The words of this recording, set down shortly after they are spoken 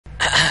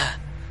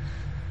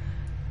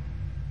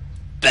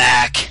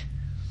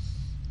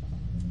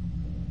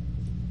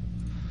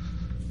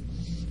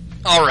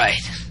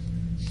Alright.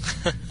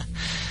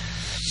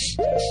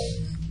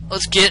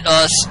 Let's get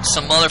us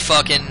some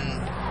motherfucking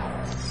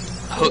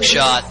hook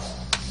shot.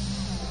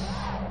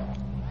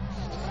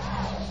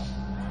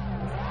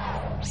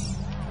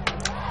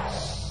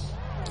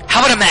 How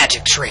about a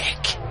magic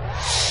trick?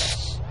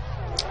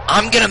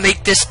 I'm gonna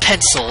make this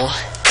pencil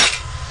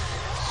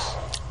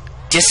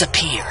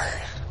disappear.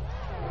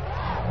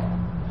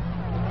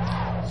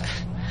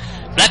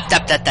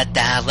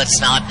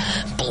 Let's not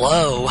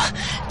blow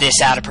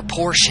this out of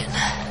proportion.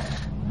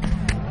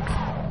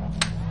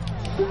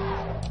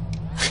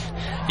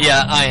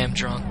 Yeah, I am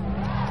drunk.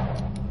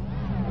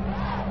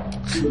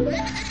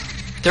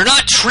 They're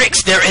not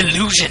tricks, they're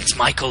illusions,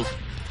 Michael.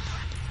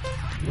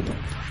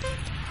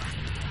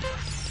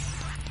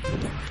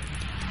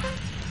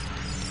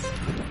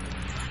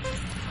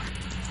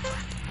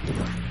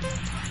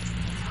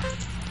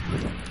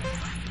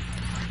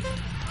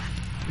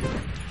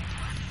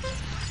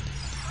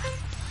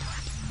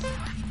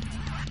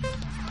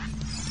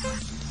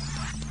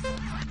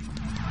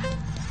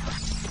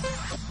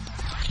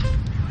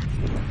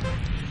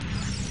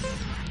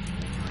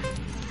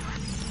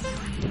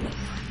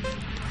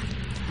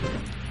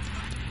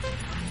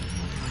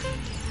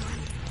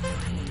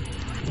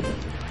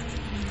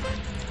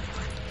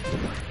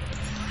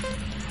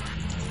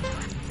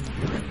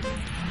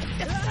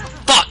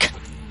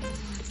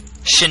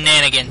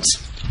 Shenanigans.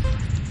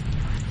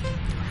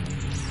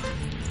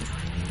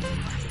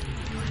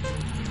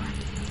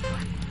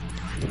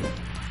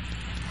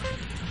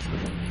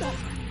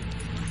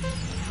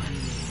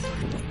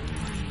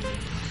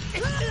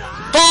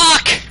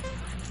 Fuck!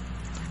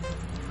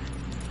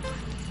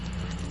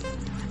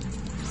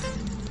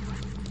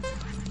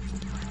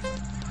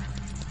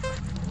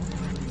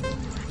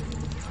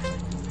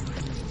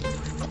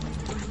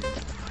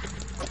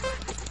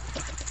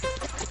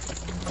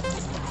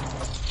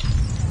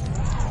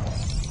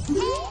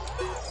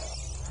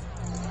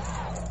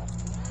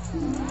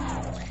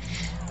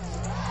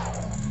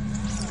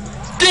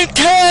 The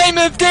time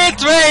of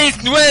this race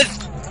was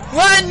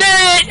 1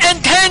 minute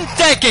and 10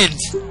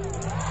 seconds!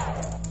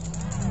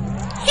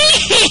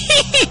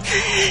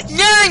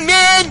 Young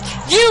man,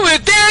 you were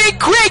very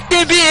quick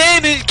to be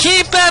able to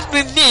keep up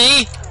with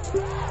me!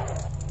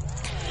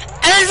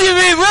 As a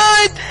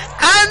reward,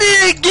 I'm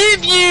gonna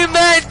give you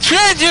my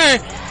treasure!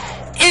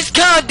 It's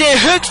called the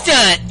hook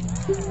shot!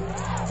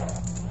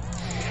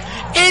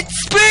 Its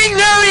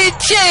spring-loaded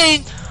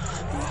chain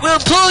will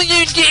pull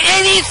you to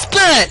any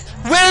spot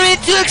where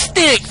its hook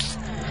sticks.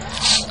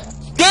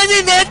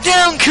 Doesn't that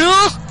sound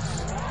cool?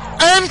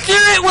 I'm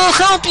sure it will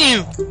help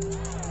you.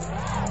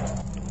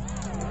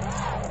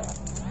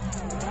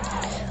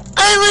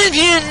 I live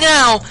here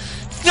now,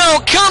 so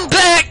come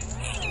back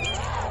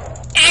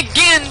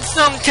again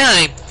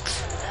sometime.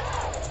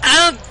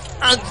 I'll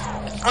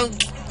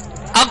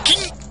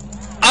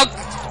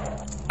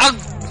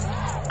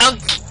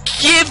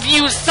give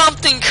you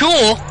something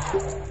cool.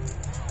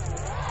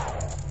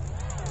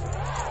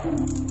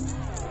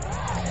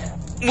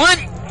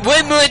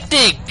 One more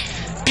thing.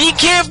 Be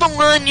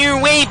careful on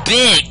your way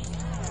back.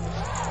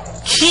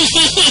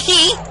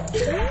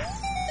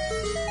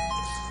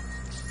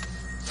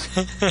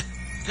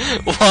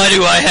 Why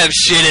do I have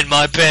shit in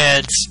my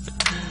pants?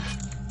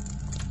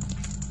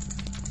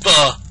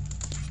 Ugh.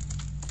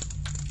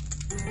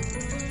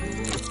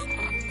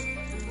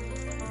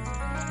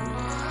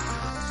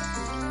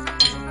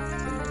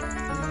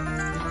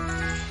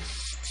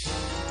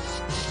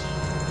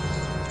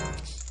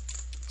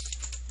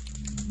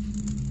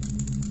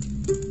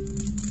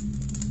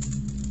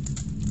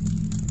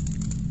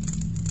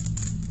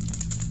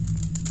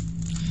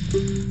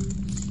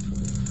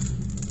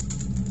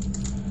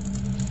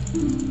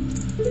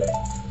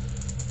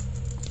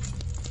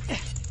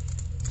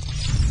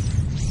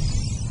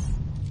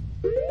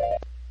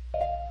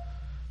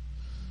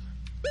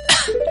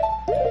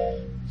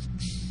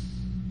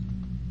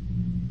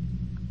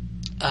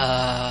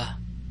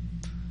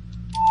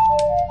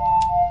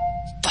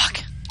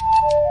 Fuck.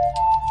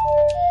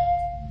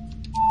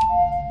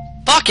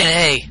 Fucking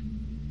A.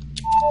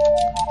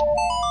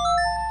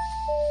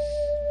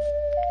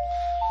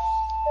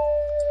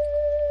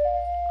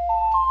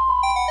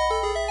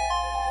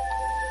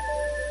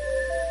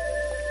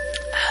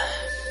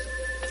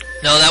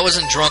 No, that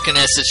wasn't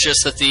drunkenness, it's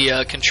just that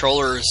the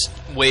controller is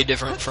way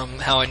different from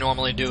how I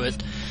normally do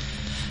it.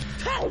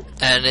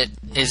 And it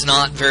is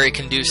not very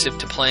conducive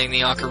to playing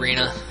the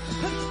ocarina.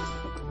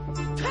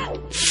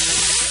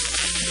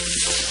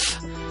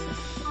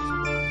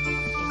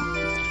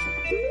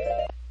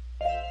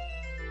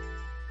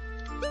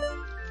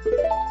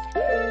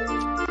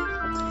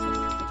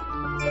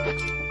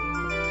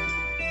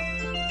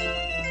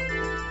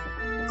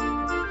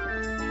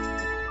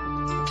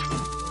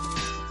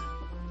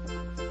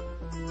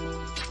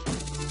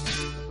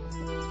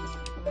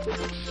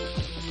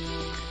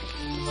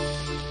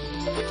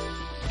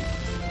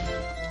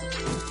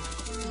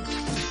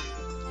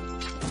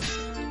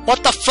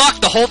 What the fuck?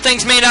 The whole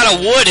thing's made out of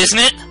wood, isn't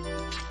it?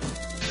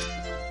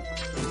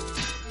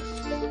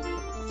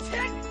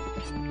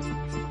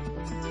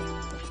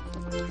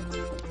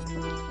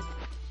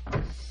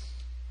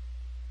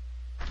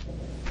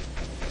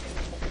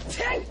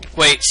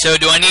 So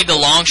do I need the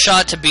long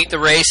shot to beat the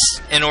race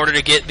in order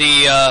to get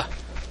the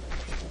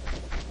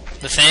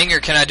thing, or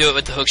can I do it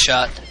with the hook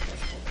shot?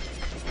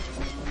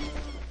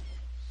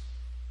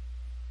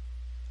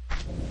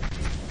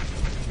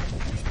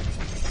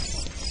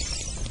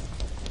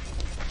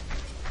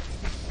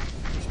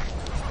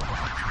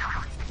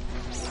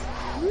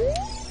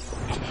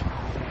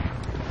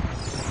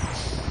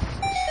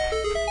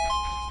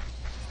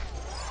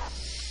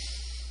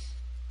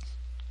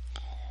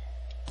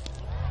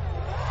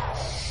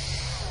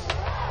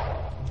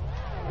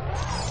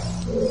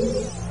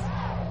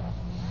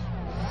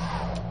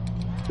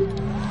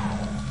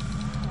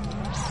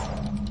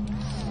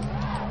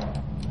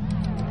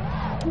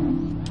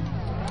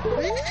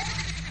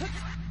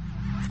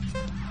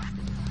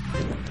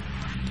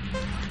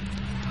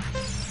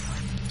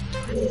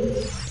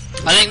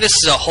 I think this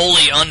is a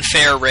wholly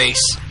unfair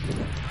race.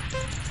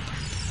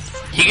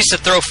 He gets to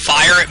throw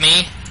fire at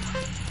me.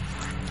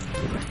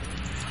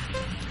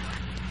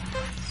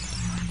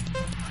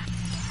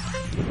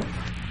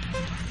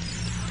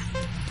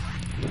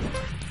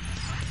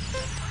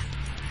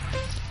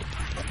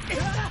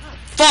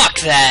 Fuck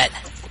that!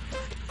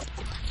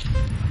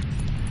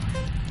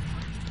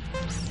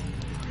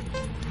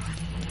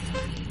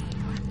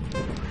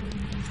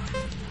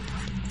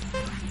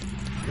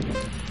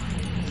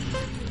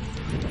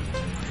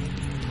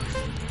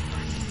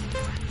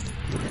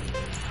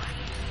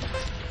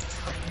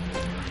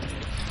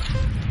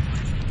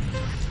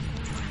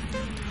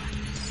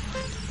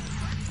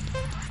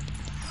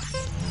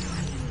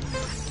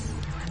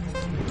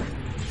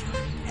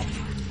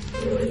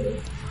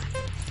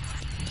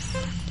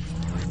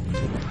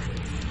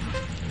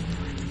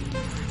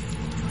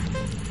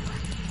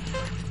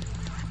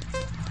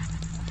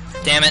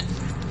 Damn it.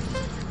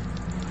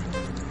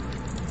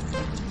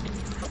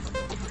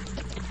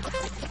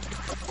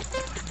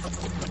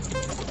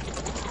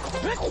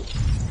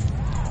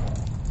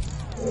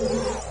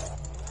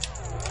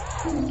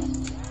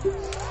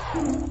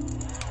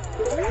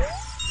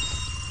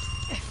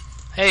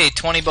 Hey,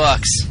 $20.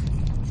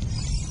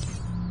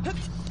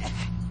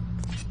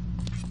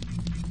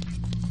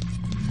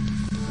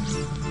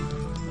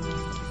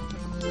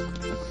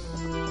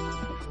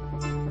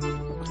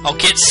 I'll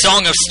get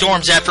Song of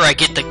Storms after I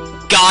get the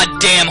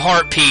goddamn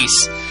heart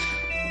piece.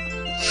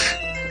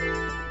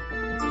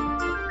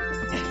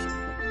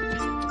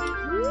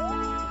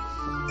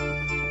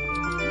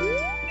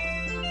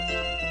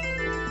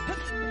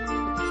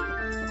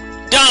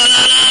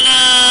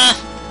 Da-na-na-na!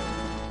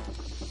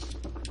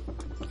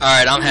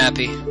 Alright, I'm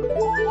happy.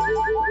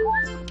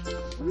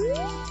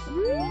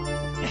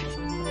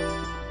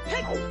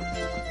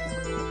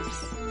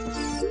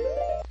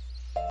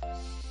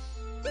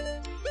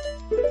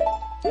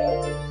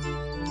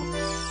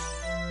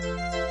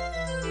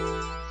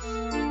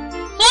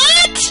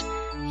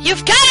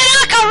 You've got an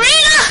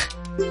ocarina?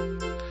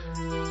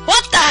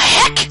 What the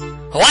heck?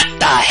 What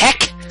the heck?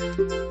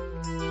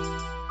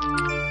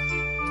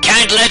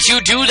 Can't let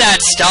you do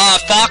that, Star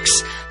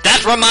Fox.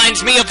 That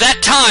reminds me of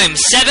that time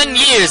 7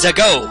 years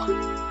ago.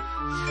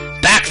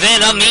 Back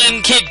then, a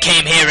mean kid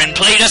came here and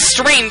played a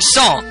strange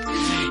song.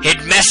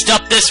 It messed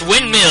up this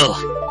windmill.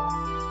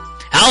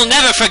 I'll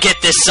never forget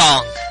this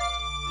song.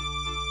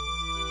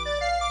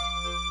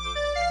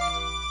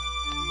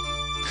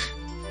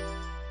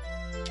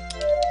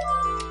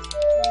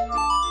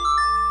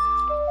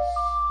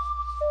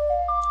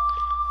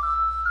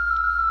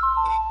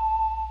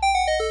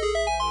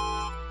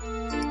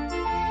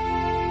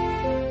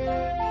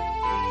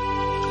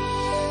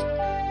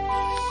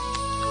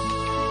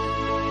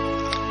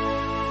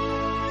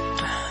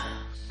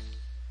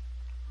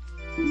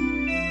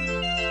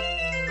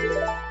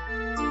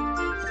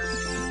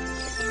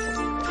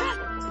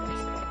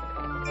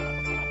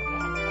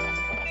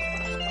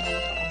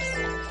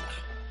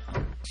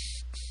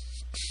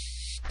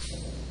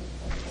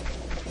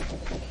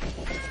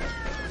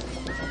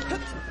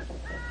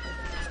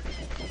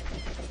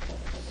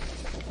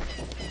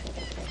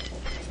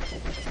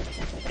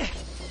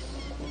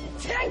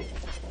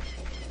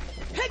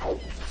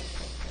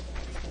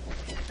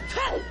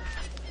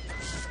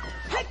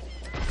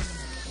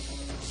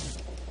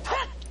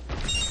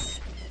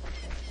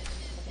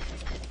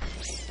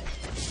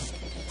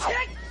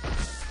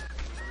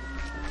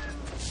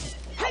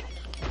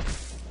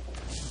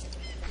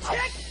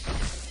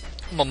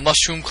 I'm a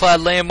mushroom-clad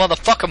laying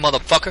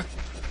motherfucker.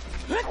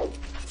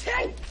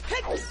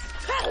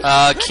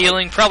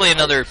 Keeling, probably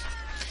another,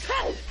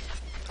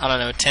 I don't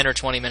know, 10 or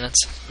 20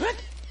 minutes.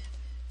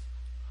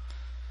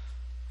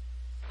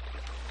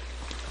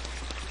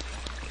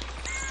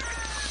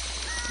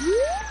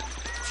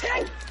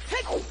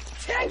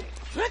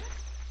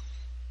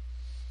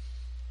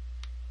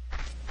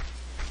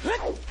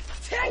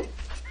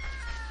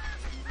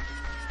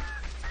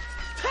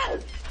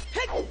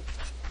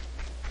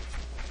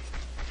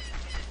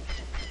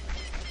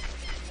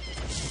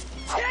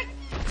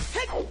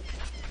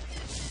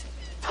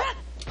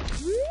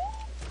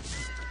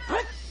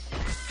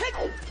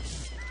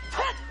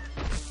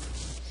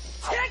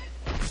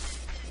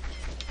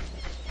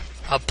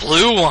 A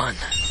blue one.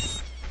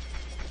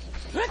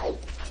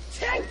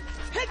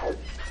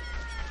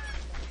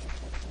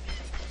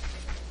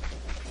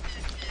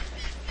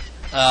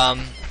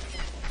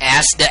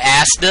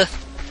 Asda.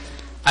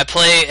 I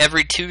play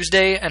every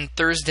Tuesday and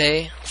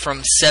Thursday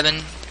from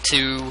 7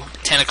 to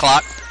 10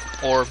 o'clock,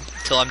 or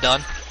till I'm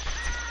done.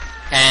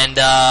 And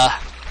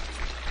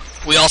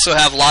we also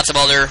have lots of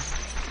other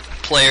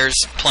players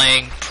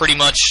playing pretty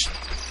much,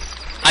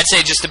 I'd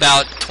say just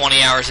about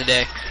 20 hours a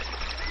day.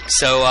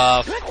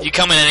 So you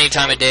come in any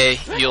time of day,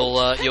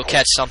 you'll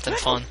catch something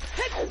fun.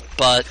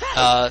 But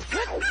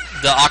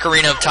the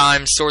Ocarina of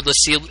Time Swordless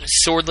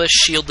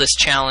Shieldless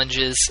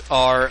challenges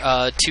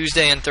are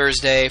Tuesday and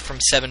Thursday from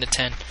 7 to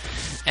 10.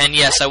 And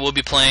yes, I will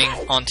be playing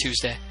on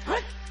Tuesday.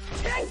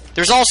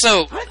 There's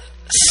also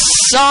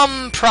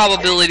some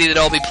probability that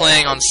I'll be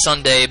playing on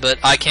Sunday, but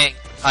I can't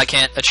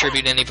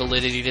attribute any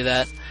validity to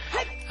that,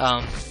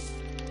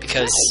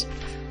 because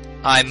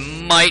I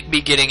might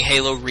be getting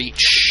Halo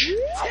Reach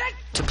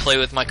to play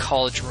with my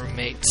college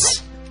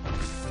roommates.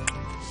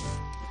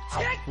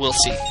 We'll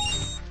see.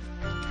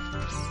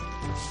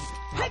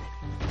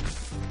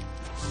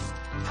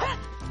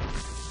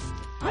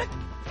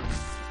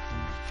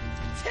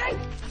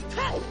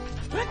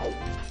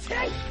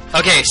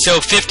 Okay, so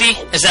 50?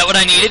 Is that what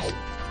I needed?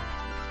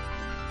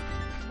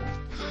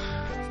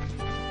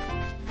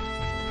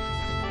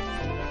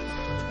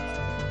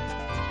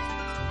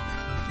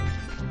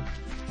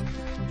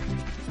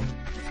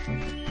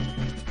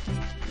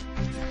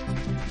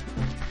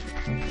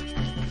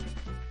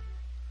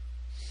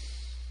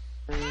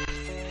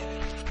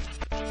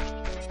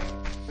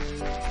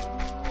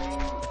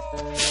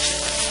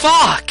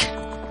 Fuck!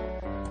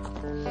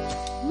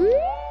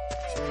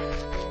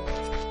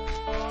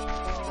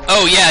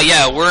 Oh,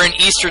 yeah, we're in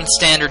Eastern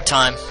Standard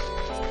Time.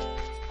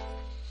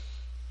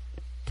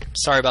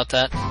 Sorry about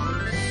that.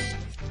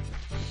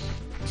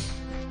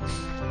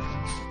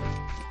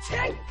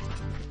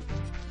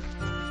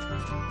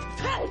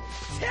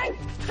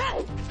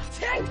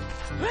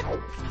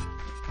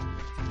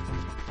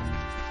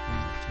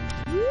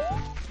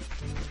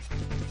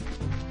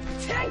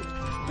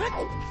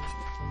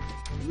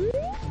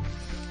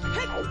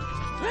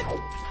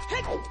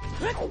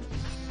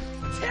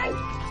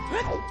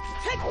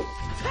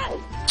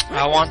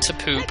 I want to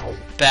poop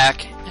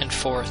back and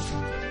forth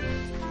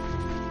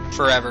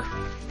forever.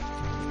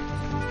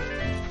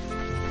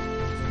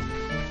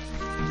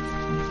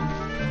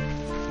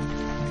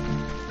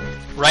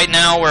 Right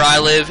now, where I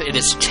live, it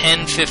is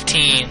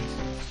 10:15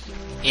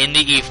 in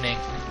the evening.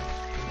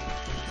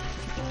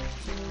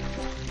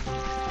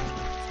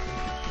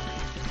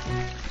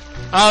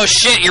 Oh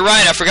shit, you're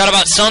right, I forgot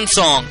about Sun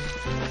Song.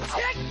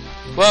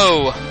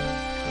 Whoa.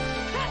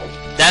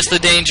 That's the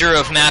danger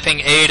of mapping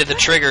A to the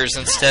triggers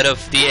instead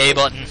of the A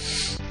button.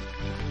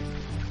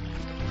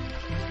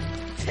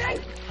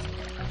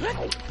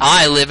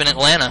 I live in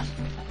Atlanta.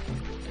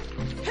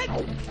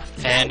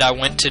 And I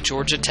went to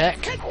Georgia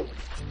Tech.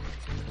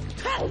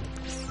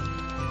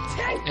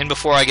 And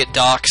before I get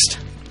doxxed.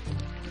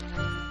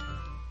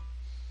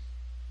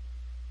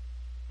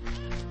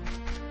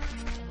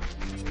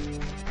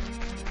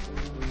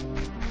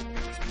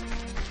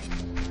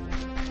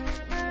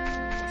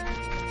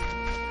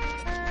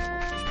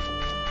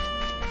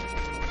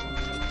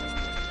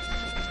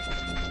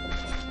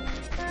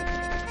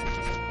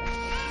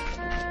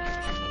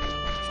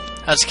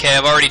 That's okay,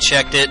 I've already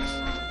checked it.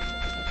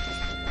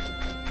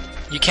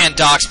 You can't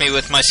dox me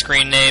with my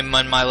screen name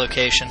and my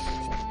location.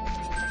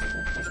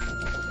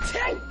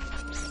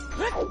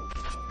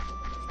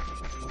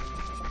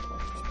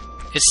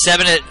 It's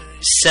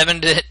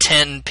 7 to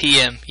 10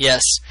 p.m.,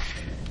 yes.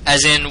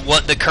 As in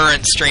what the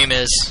current stream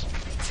is.